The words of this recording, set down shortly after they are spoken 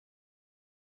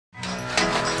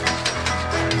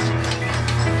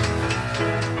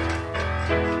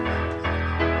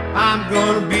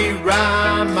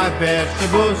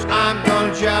vegetables. I'm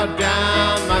gonna chow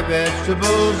down my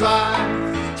vegetables. I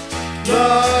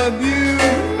love you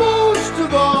most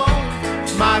of all,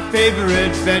 my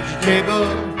favorite vegetable.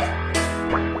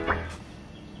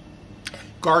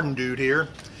 Garden Dude here.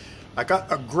 I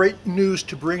got a great news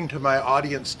to bring to my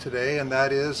audience today, and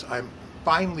that is I'm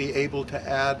finally able to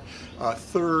add a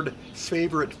third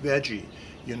favorite veggie.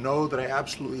 You know that I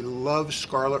absolutely love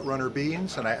scarlet runner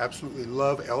beans, and I absolutely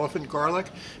love elephant garlic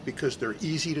because they're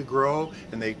easy to grow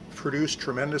and they produce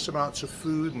tremendous amounts of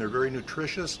food and they're very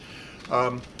nutritious.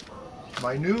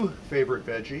 My new favorite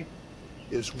veggie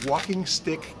is walking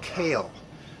stick kale.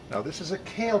 Now this is a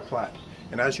kale plant,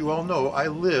 and as you all know, I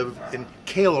live in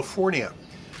California.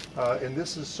 And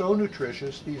this is so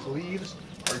nutritious. These leaves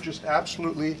are just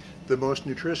absolutely the most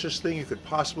nutritious thing you could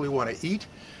possibly want to eat.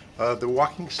 The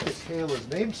walking stick kale is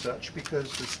named such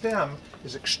because the stem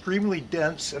is extremely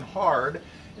dense and hard,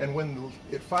 and when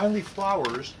it finally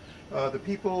flowers, the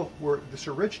people where this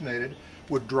originated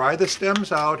would dry the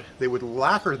stems out, they would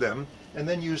lacquer them, and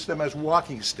then use them as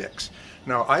walking sticks.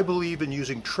 Now, I believe in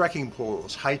using trekking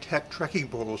poles, high-tech trekking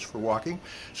poles for walking,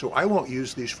 so I won't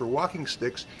use these for walking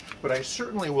sticks, but I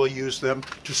certainly will use them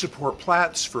to support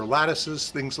plants, for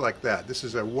lattices, things like that. This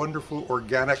is a wonderful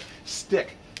organic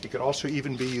stick. It could also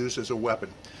even be used as a weapon.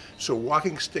 So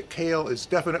walking stick kale is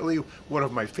definitely one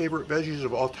of my favorite veggies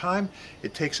of all time.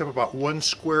 It takes up about 1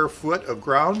 square foot of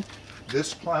ground.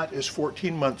 This plant is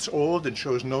 14 months old and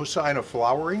shows no sign of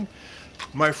flowering.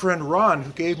 My friend Ron,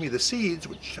 who gave me the seeds,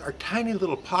 which are tiny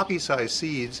little poppy-sized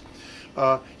seeds,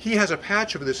 he has a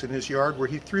patch of this in his yard where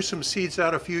he threw some seeds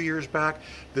out a few years back.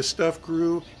 The stuff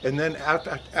grew, and then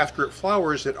after it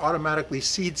flowers, it automatically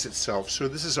seeds itself. So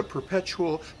this is a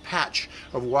perpetual patch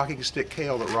of walking stick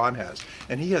kale that Ron has.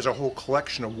 And he has a whole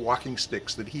collection of walking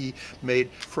sticks that he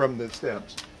made from the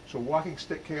stems. So walking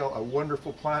stick kale, a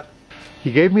wonderful plant.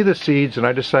 He gave me the seeds, and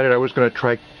I decided I was going to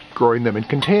try growing them in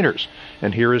containers.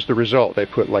 And here is the result. I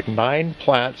put like 9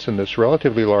 plants in this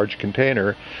relatively large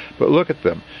container, but look at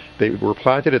them. They were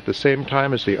planted at the same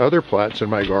time as the other plants in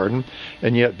my garden,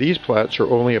 and yet these plants are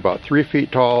only about 3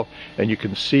 feet tall, and you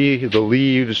can see the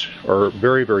leaves are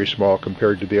very, very small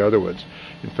compared to the other ones.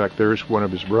 In fact, there's one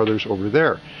of his brothers over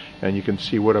there, and you can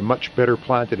see what a much better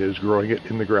plant it is growing it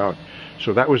in the ground.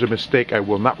 So that was a mistake I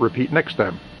will not repeat next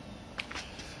time.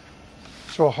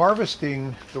 So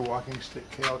harvesting the walking stick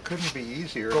kale couldn't be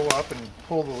easier. Go up and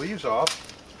pull the leaves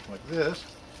off like this,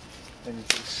 and you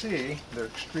can see they're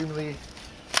extremely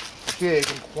big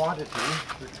in quantity.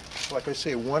 Like I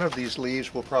say, one of these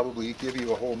leaves will probably give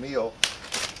you a whole meal.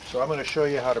 So I'm going to show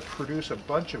you how to produce a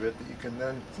bunch of it that you can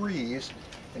then freeze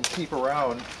and keep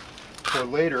around for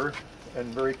later, and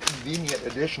very convenient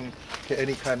addition to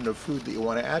any kind of food that you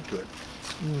want to add to it.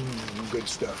 Good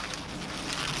stuff.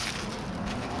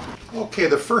 Okay,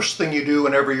 the first thing you do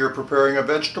whenever you're preparing a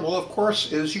vegetable, of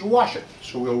course, is you wash it.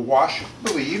 So we'll wash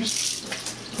the leaves.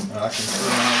 I can turn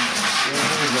on,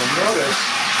 and you'll notice,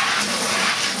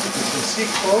 if you can see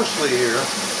closely here,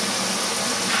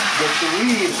 that the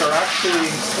leaves are actually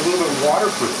a little bit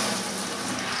waterproof.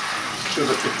 So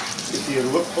that if you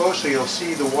look closely, you'll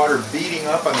see the water beating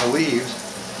up on the leaves.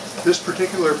 This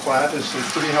particular plant is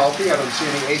pretty healthy. I don't see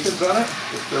any aphids on it.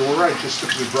 If there were, I'd just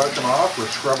simply brush them off or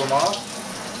scrub them off.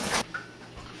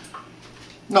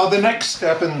 Now the next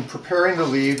step in preparing the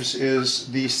leaves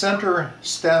is the center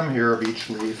stem here of each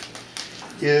leaf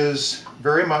is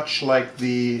very much like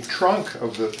the trunk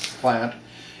of the plant.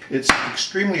 It's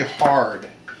extremely hard.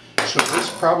 So this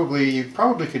you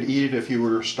probably could eat it if you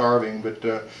were starving, but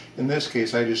in this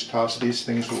case I just toss these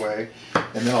things away,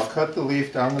 and then I'll cut the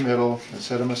leaf down the middle and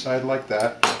set them aside like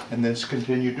that, and then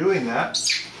continue doing that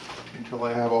until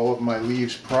I have all of my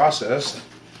leaves processed.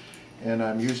 And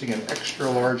I'm using an extra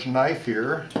large knife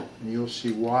here, and you'll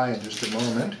see why in just a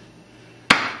moment.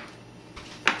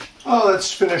 Oh,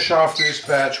 let's finish off this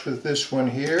batch with this one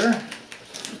here.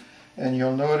 And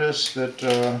you'll notice that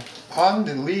on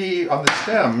the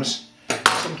stems,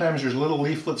 sometimes there's little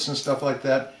leaflets and stuff like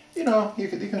that. You know, you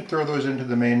can throw those into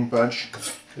the main bunch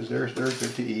because they're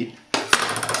good to eat.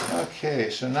 Okay,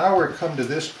 so now we're come to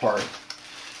this part.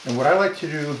 And what I like to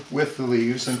do with the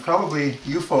leaves, and probably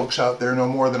you folks out there know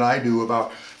more than I do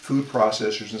about food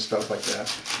processors and stuff like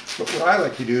that, but what I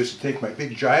like to do is to take my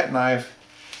big giant knife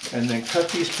and then cut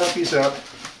these puppies up,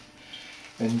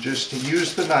 and just to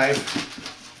use the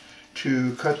knife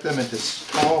to cut them into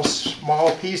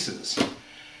small pieces.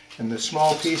 And the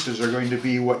small pieces are going to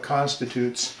be what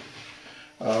constitutes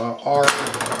our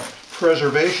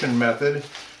preservation method,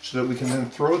 so that we can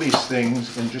then throw these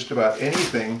things in just about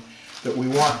anything that we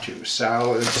want to.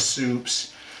 Salads,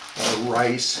 soups,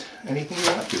 rice, anything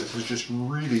you want to. This is just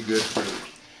really good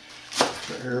food.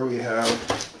 So here we have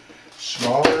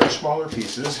smaller and smaller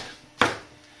pieces.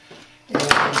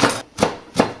 And,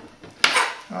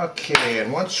 okay,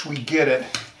 and once we get it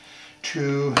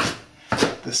to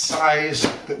the size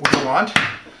that we want,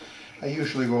 I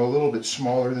usually go a little bit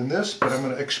smaller than this, but I'm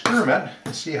going to experiment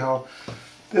and see how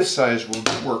this size will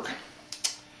work.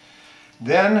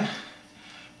 Then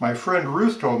my friend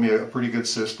Ruth told me a pretty good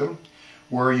system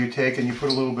where you take and you put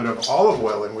a little bit of olive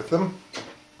oil in with them.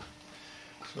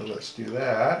 So let's do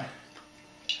that.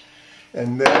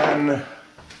 And then,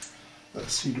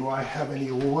 let's see, do I have any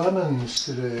lemons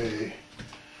today?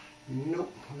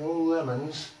 Nope, no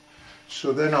lemons.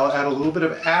 So then I'll add a little bit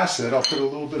of acid. I'll put a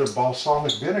little bit of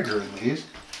balsamic vinegar in these.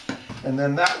 And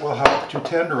then that will help to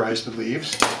tenderize the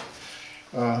leaves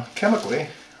chemically.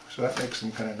 So that makes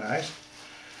them kind of nice.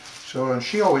 So, and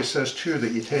she always says too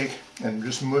that you take and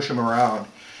just mush them around,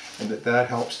 and that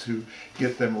helps to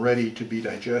get them ready to be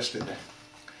digested.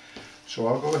 So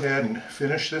I'll go ahead and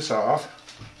finish this off.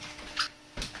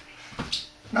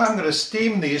 Now I'm going to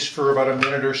steam these for about a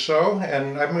minute or so,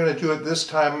 and I'm going to do it this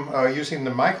time using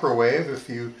the microwave. If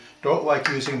you don't like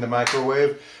using the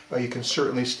microwave, you can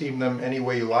certainly steam them any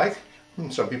way you like.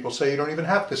 And some people say you don't even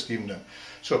have to steam them.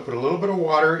 So put a little bit of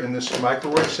water in this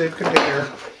microwave safe container,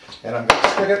 and I'm going to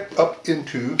stick it up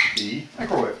into the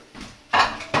microwave.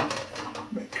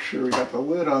 Make sure we got the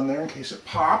lid on there in case it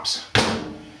pops.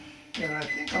 And I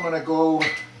think I'm going to go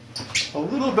a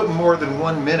little bit more than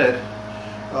 1 minute.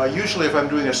 Usually if I'm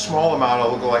doing a small amount,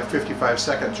 I'll go like 55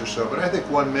 seconds or so, but I think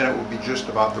 1 minute will be just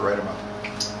about the right amount.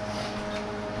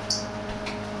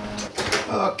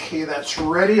 Okay, that's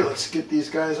ready. Let's get these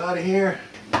guys out of here.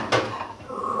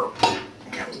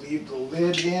 Leave the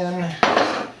lid in,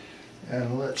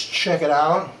 and let's check it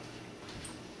out.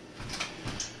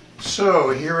 So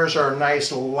here is our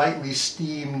nice lightly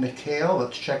steamed kale.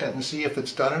 Let's check it and see if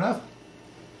it's done enough.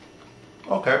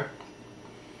 Okay,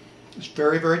 it's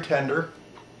very, very tender.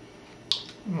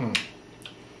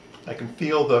 I can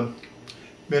feel the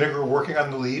vinegar working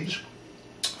on the leaves.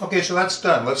 Okay, so that's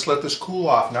done. Let's let this cool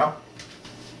off now.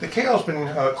 The kale's been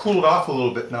cooled off a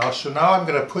little bit now, so now I'm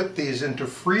going to put these into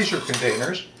freezer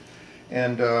containers,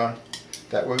 and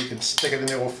that way we can stick it in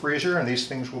the old freezer, and these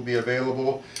things will be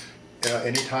available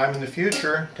anytime in the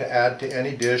future to add to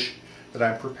any dish that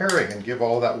I'm preparing and give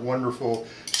all that wonderful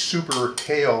super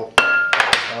kale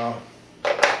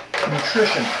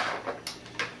nutrition.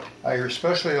 I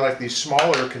especially like these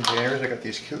smaller containers. I got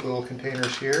these cute little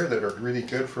containers here that are really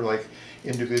good for like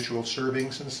individual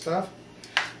servings and stuff.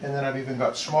 And then I've even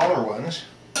got smaller ones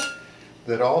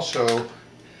that also,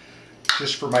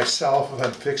 just for myself, if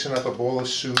I'm fixing up a bowl of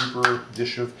soup or a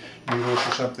dish of noodles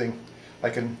or something, I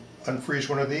can unfreeze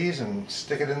one of these and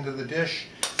stick it into the dish,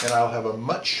 and I'll have a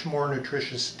much more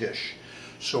nutritious dish.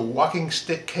 So walking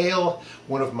stick kale,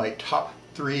 one of my top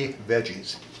 3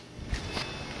 veggies.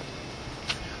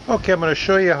 Okay, I'm going to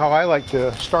show you how I like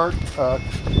to start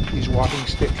these walking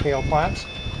stick kale plants.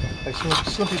 I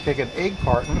simply take an egg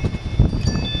carton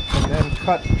and then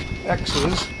cut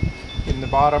X's in the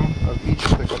bottom of each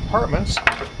of the compartments.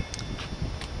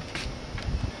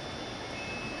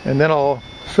 And then I'll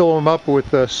fill them up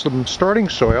with some starting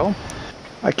soil.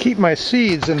 I keep my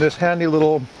seeds in this handy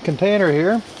little container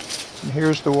here. And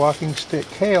here's the walking stick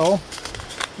kale.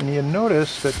 And you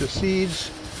notice that the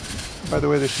seeds, by the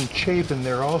way, there's some chaff in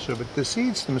there also, but the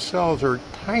seeds themselves are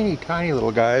tiny, tiny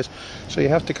little guys, so you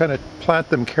have to kind of plant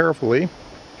them carefully.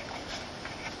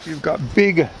 You've got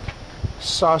big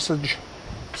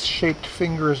sausage-shaped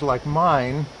fingers like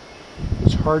mine.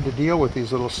 It's hard to deal with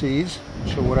these little seeds,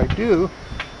 so what I do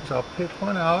is I'll pick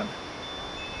one out,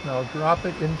 and I'll drop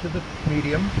it into the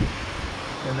medium,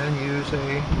 and then use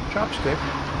a chopstick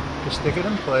to stick it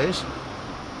in place.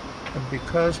 And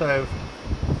because I've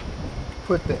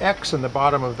put the X in the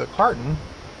bottom of the carton,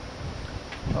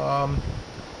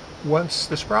 once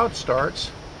the sprout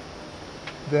starts,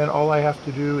 then all I have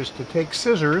to do is to take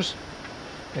scissors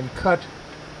and cut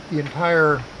the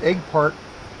entire egg part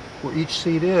where each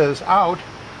seed is out,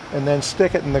 and then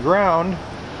stick it in the ground,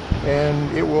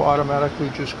 and it will automatically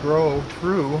just grow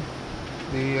through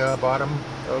the bottom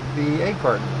of the egg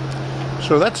carton.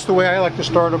 So that's the way I like to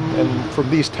start them, and from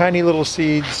these tiny little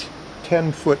seeds,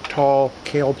 10-foot tall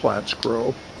kale plants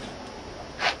grow.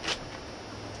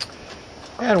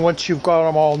 And once you've got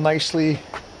them all nicely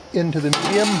into the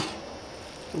medium,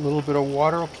 a little bit of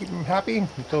water will keep them happy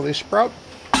until they sprout.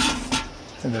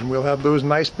 And then we'll have those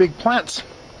nice big plants.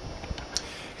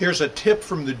 Here's a tip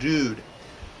from the dude.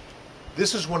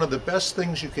 This is one of the best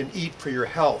things you can eat for your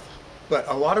health, but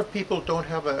a lot of people don't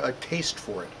have a taste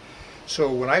for it.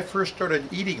 So when I first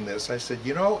started eating this, I said,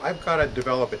 you know, I've got to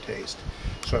develop a taste.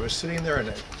 So I was sitting there and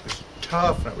I was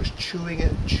tough, and I was chewing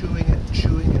it, chewing it,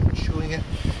 chewing it, chewing it.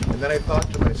 And then I thought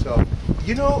to myself,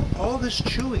 you know, all this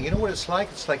chewing, you know what it's like?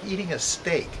 It's like eating a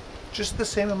steak, just the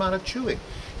same amount of chewing.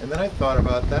 And then I thought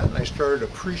about that, and I started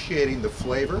appreciating the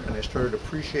flavor, and I started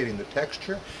appreciating the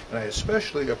texture, and I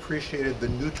especially appreciated the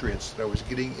nutrients that I was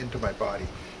getting into my body.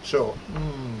 So,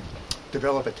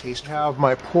 develop a taste. I have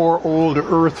my poor old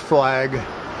Earth flag,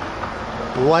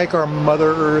 like our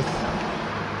Mother Earth,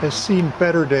 has seen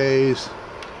better days,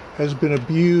 has been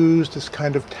abused, is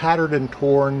kind of tattered and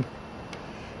torn,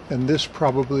 and this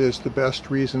probably is the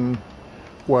best reason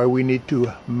why we need to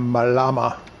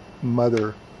malama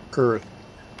Mother Earth.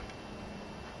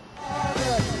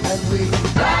 And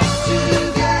we